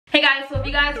so if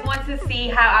you guys want to see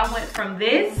how I went from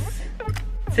this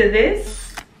to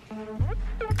this,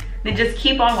 then just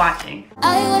keep on watching.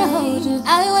 I wanna hold you,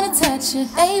 I wanna touch you,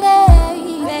 baby,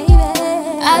 baby.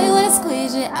 I wanna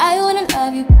squeeze you, I wanna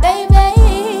love you,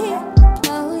 baby.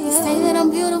 Oh, you say that I'm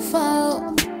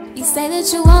beautiful, you say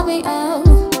that you want me, oh,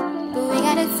 but we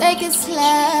gotta take it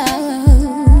slow.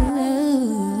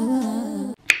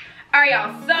 Alright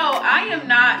y'all, so I am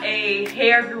not a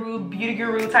hair guru, beauty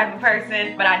guru type of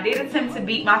person, but I did attempt to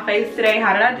beat my face today.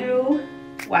 How did I do?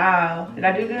 Wow, did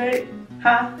I do good?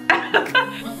 Huh?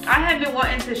 I have been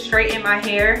wanting to straighten my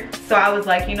hair, so I was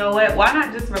like, you know what, why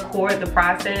not just record the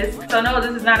process? So no,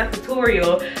 this is not a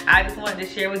tutorial. I just wanted to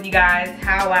share with you guys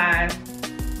how I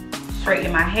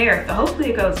straighten my hair. So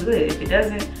hopefully it goes good. If it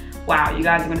doesn't, wow, you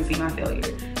guys are gonna see my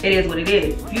failure. It is what it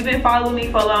is. If you've been following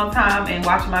me for a long time and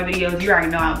watching my videos, you already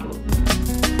know how I'm doing.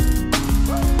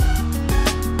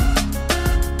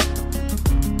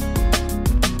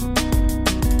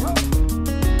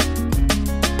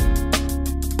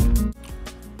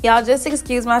 Y'all just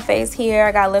excuse my face here.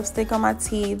 I got lipstick on my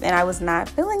teeth and I was not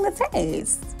feeling the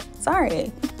taste.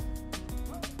 Sorry.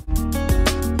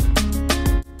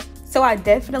 So I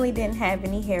definitely didn't have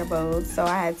any hair bows, so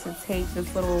I had to take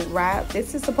this little wrap.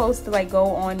 This is supposed to like go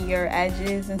on your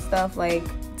edges and stuff, like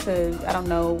to, I don't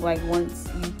know, like once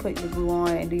you put your glue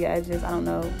on and do your edges, I don't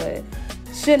know, but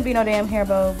shouldn't be no damn hair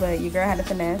bow, but your girl had to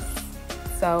finesse.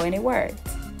 So, and it worked.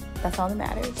 That's all that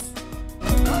matters.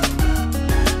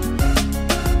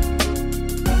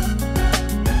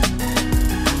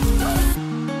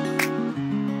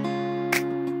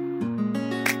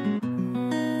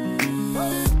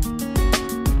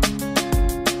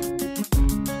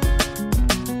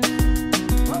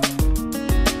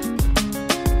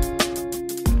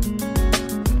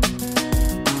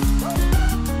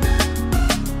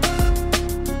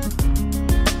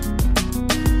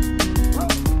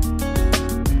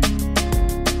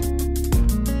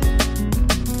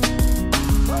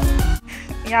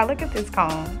 Y'all, look at this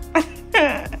comb.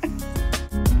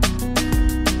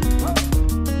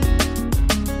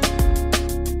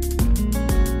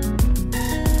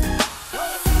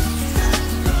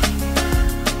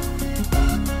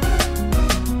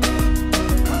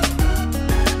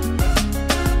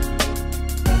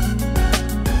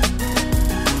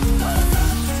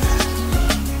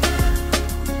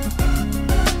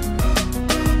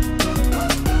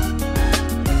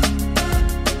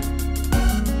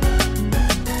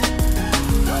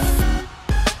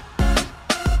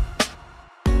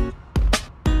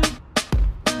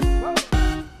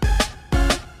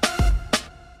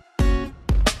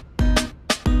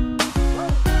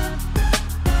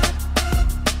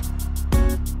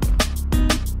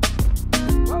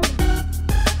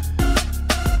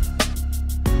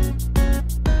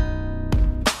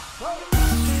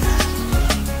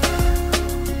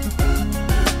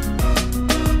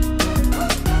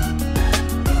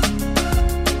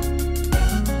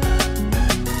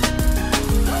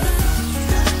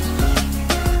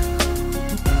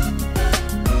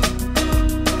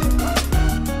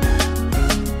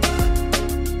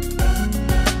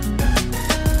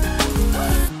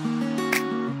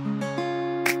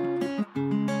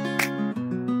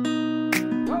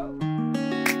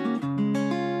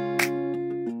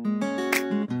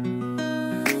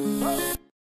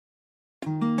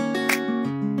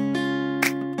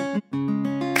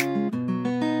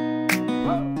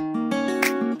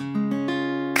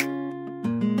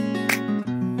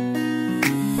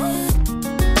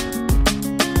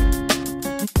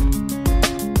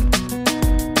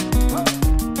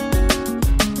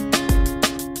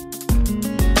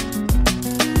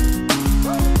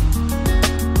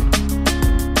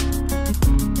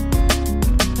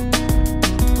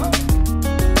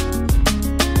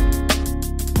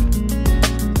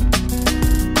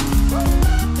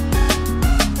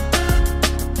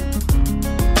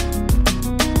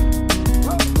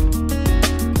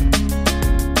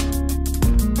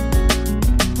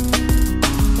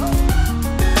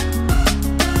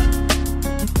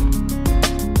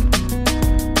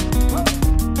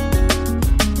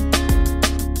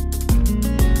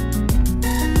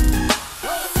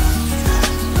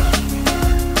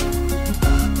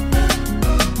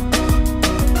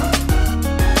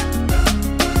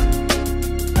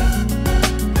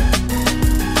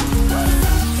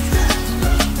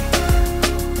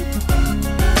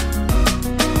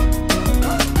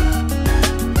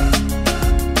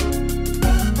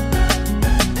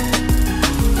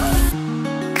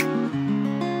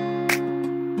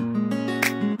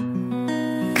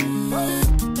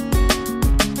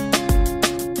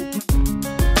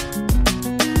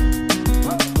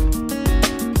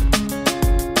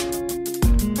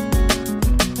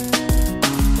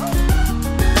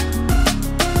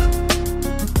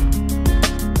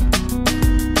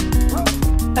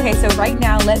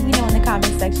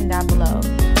 section down below.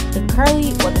 The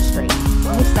curly or the straight?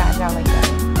 Which side y'all like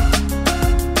better?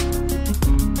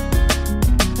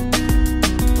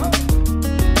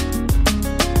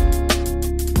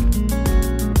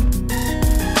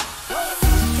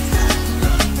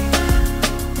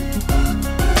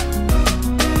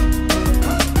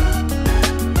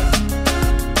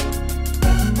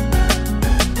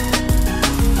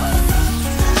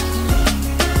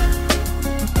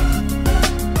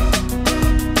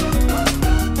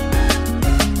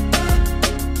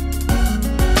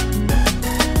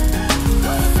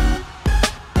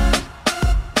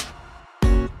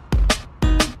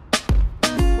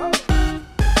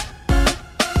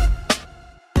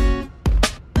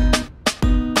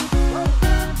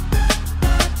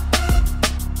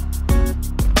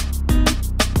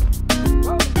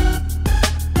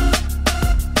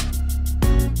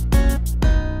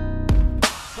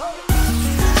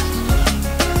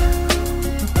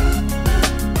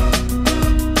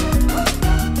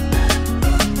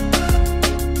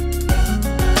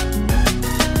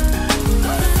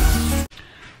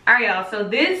 Y'all, so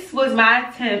this was my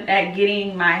attempt at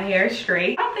getting my hair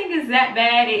straight. I don't think it's that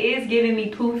bad. It is giving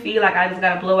me poofy, like I just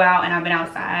got a blowout and I've been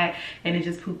outside and it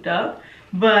just pooped up.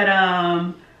 But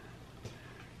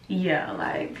yeah,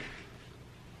 like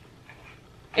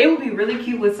it would be really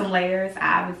cute with some layers.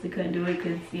 I obviously couldn't do it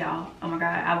because y'all, oh my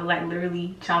god, I would like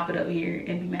literally chop it up here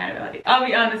and be mad about it. I'll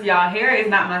be honest, y'all, hair is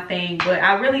not my thing, but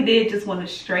I really did just want to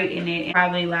straighten it and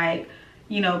probably, like,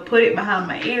 you know, put it behind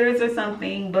my ears or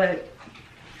something. But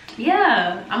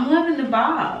yeah, I'm loving the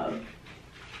bob.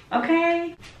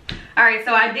 Okay. All right,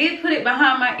 so I did put it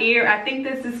behind my ear. I think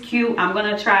this is cute. I'm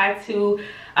gonna try to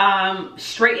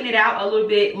straighten it out a little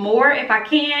bit more if I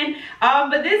can.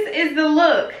 But this is the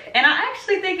look, and I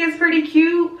actually think it's pretty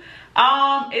cute.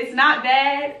 It's not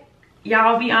bad.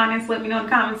 Y'all be honest, let me know in the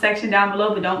comment section down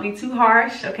below, but don't be too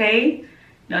harsh, okay?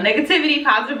 No negativity,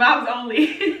 positive vibes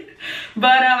only.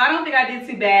 But I don't think I did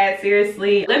too bad,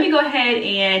 seriously. Let me go ahead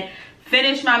and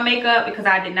finish my makeup because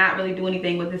I did not really do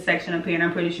anything with this section up here, and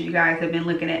I'm pretty sure you guys have been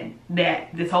looking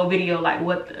at this whole video like,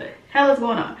 what the hell is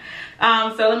going on?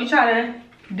 So let me try to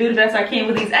do the best I can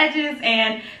with these edges,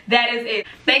 and that is it.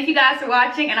 Thank you guys for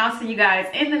watching, and I'll see you guys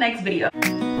in the next video.